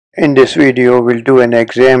In this video, we'll do an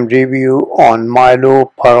exam review on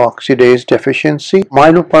myeloperoxidase deficiency.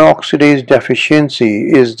 Myeloperoxidase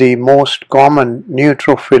deficiency is the most common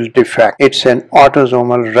neutrophil defect. It's an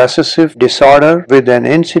autosomal recessive disorder with an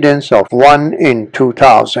incidence of 1 in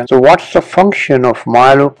 2000. So what's the function of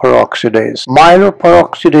myeloperoxidase?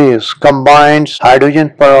 Myeloperoxidase combines hydrogen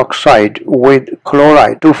peroxide with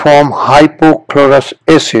chloride to form hypochlorous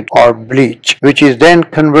acid or bleach, which is then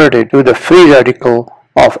converted to the free radical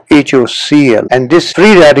of HOCl, and this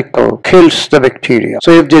free radical kills the bacteria.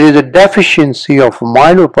 So if there is a deficiency of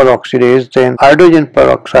myeloperoxidase, then hydrogen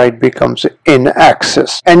peroxide becomes in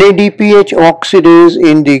excess. NADPH oxidase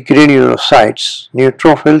in the granulocytes,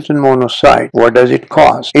 neutrophils and monocytes. What does it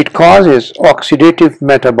cause? It causes oxidative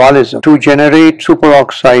metabolism to generate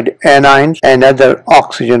superoxide anions and other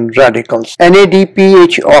oxygen radicals.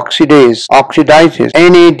 NADPH oxidase oxidizes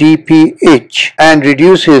NADPH and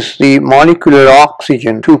reduces the molecular oxygen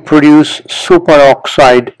to produce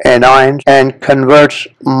superoxide anions and converts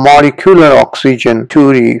molecular oxygen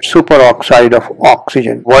to the superoxide of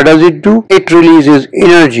oxygen. What does it do? It releases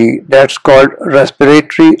energy that's called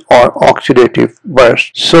respiratory or oxidative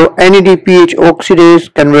burst. So NADPH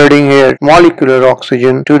oxidase converting here molecular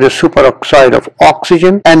oxygen to the superoxide of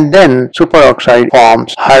oxygen, and then superoxide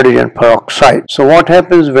forms hydrogen peroxide. So what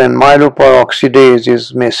happens when myeloperoxidase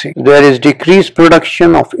is missing? There is decreased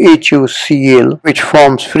production of HOCl, which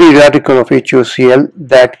forms free radical of HOCl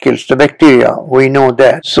that kills the bacteria. We know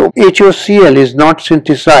that. So HOCl is not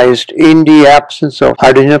synthesized in the absence of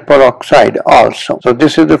hydrogen peroxide also. So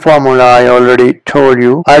this is the formula I already told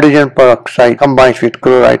you. Hydrogen peroxide combines with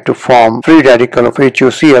chloride to form free radical of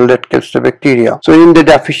HOCl that kills the bacteria. So in the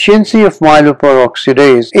deficiency of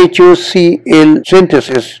myeloperoxidase, HOCl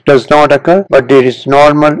synthesis does not occur, but there is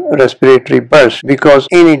normal respiratory burst because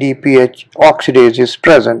NADPH oxidase is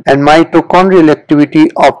present, and mitochondrial activity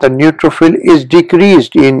of the neutrophil is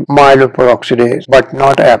decreased in myeloperoxidase but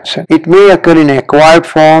not absent. It may occur in acquired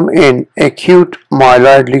form in acute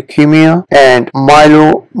myeloid leukemia and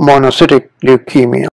myelomonocytic leukemia.